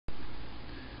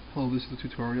Hello, this is a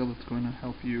tutorial that's going to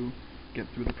help you get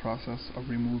through the process of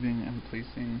removing and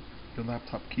replacing your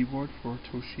laptop keyboard for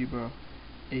Toshiba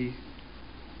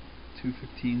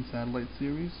A215 Satellite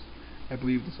series. I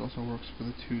believe this also works for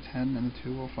the 210 and the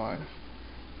 205.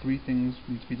 Three things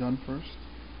need to be done first.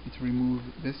 You need to remove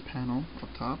this panel up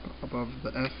top above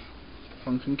the F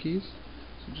function keys.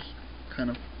 So just kind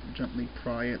of gently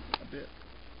pry it a bit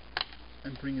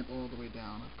and bring it all the way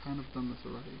down. I've kind of done this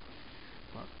already,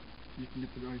 but you can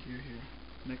get the idea here.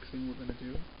 Next thing we're going to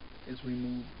do is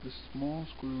remove the small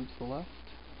screw to the left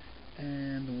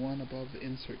and the one above the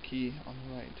insert key on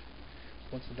the right.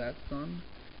 Once that's done,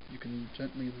 you can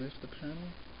gently lift the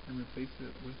panel and replace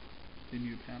it with the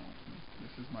new panel.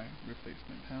 This is my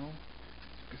replacement panel.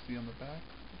 As you can see on the back,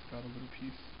 it's got a little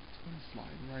piece. It's going to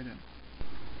slide right in.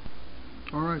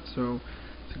 Alright, so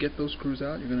to get those screws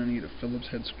out, you're going to need a Phillips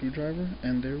head screwdriver,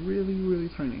 and they're really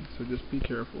tiny, so just be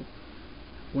careful.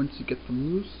 Once you get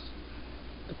them loose,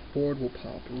 the board will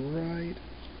pop right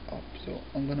up. So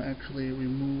I'm going to actually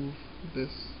remove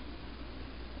this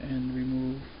and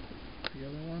remove the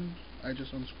other one. I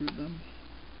just unscrewed them.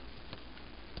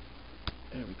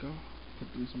 There we go.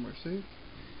 Put them somewhere safe.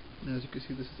 And as you can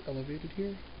see, this is elevated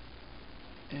here.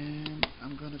 And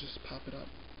I'm going to just pop it up.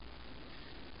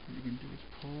 What you can do is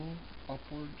pull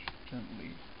upwards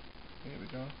gently. There we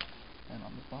go. And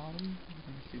on the bottom, you're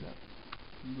going to see that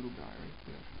little guy right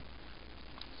there.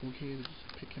 It's okay to just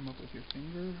pick him up with your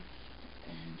finger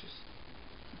and just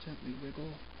gently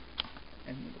wiggle,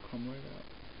 and it'll come right out.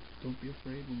 Don't be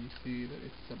afraid when you see that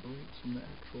it separates from the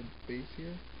actual base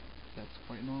here. That's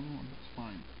quite normal and that's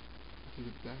fine. This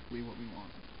is exactly what we want.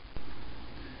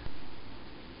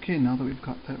 Okay, now that we've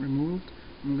got that removed,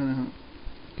 I'm gonna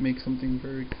make something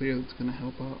very clear that's gonna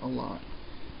help out a lot.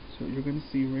 So you're gonna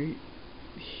see right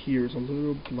here is a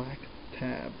little black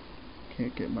tab.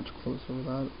 Can't get much closer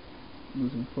without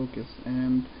losing focus,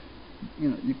 and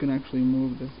you can actually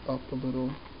move this up a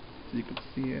little so you can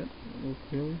see it a little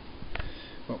clearly.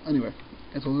 Well, anyway,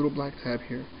 it's a little black tab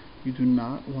here. You do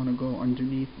not want to go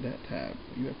underneath that tab.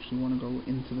 You actually want to go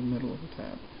into the middle of the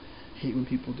tab. I hate when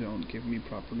people don't give me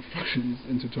proper instructions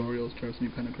in tutorials. Drives me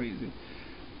kind of crazy.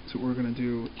 So what we're going to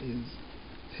do is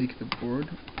take the board,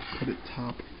 put it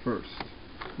top first,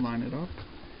 line it up,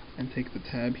 and take the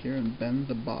tab here and bend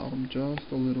the bottom just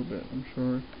a little bit. I'm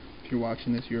sure if you're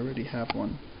watching this, you already have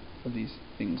one of these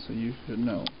things, so you should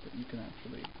know that you can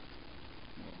actually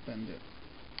bend it.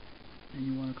 And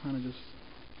you want to kind of just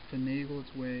finagle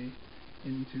its way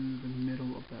into the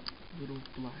middle of that little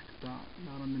black dot,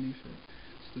 not underneath it.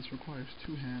 So this requires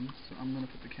two hands, so I'm going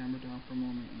to put the camera down for a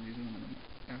moment and resume in a minute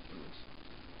afterwards.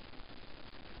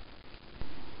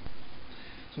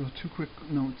 So 2 quick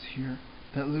notes here.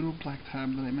 That little black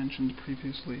tab that I mentioned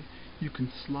previously, you can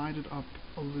slide it up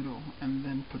a little and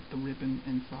then put the ribbon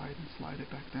inside and slide it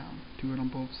back down. Do it on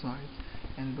both sides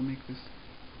and it'll make this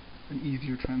an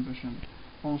easier transition.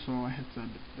 Also, I had said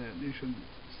that you should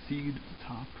seed the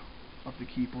top of the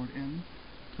keyboard in.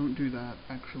 Don't do that,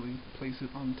 actually place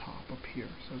it on top up here,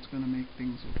 so it's going to make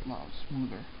things a lot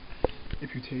smoother.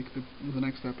 If you take the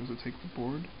next step is to take the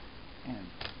board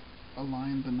and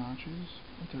align the notches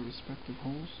with their respective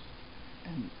holes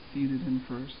and seed it in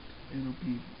first. It'll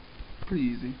be pretty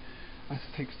easy. It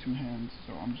takes 2 hands,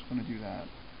 so I'm just going to do that,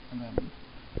 and then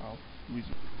I'll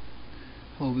resume.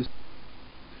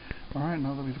 Alright,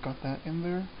 now that we've got that in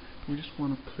there, we just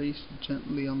want to place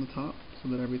gently on the top so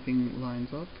that everything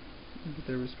lines up with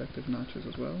their respective notches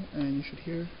as well, and you should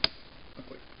hear a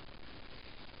click.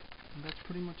 And that's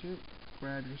pretty much it.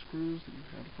 Grab your screws that you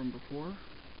had from before,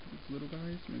 these little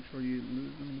guys, make sure you didn't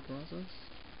lose them in the process.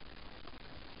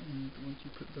 And once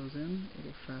you put those in,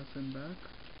 it'll fasten back.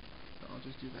 So I'll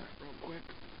just do that real quick,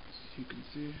 so you can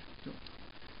see.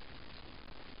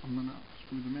 I'm gonna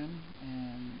screw them in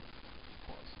and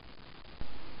pause.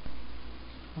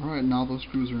 Alright, now those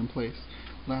screws are in place.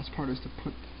 Last part is to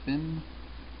put the thin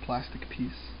plastic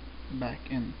piece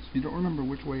back in. So you don't remember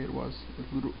which way it was. The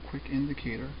little quick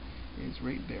indicator is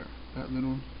right there. That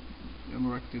little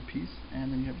erected piece,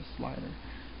 and then you have the slider.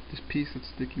 This piece that's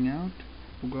sticking out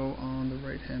will go on the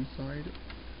right hand side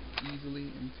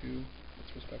easily into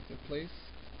its respective place,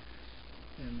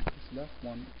 and this left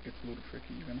one gets a little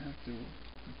tricky. You're going to have to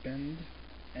bend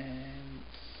and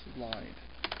slide,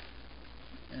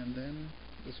 and then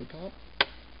this will pop.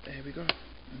 There we go,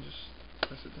 and just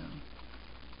press it down.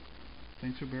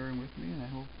 Thanks for bearing with me, and I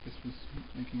hope this was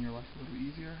making your life a little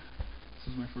easier. This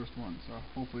is my first one, so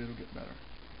hopefully it'll get better.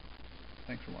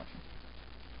 Thanks for watching.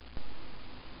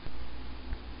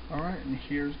 Alright, and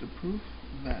here's the proof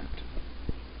that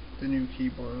the new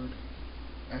keyboard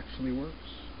actually works.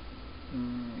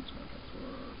 It's my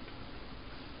password.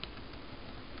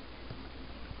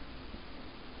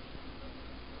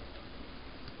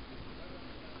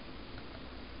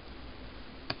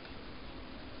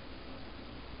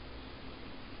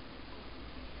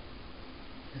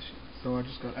 So I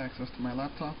just got access to my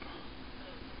laptop,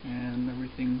 and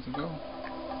everything's a go.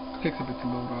 It takes a bit to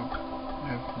load up. I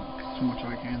have too much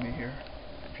eye candy here.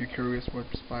 If you're curious what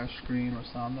splash screen or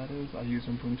sound that is, I use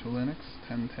Ubuntu Linux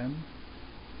 10.10.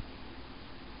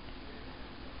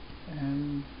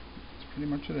 And that's pretty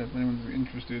much it. If anyone's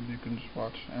interested, you can just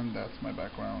watch, and that's my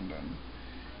background, and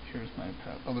here's my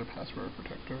other password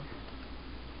protector.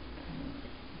 And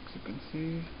as you can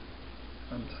see,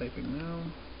 I'm typing now,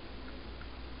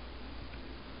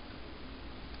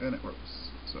 and it works.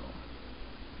 So,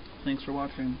 thanks for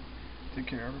watching. Take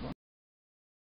care, everybody.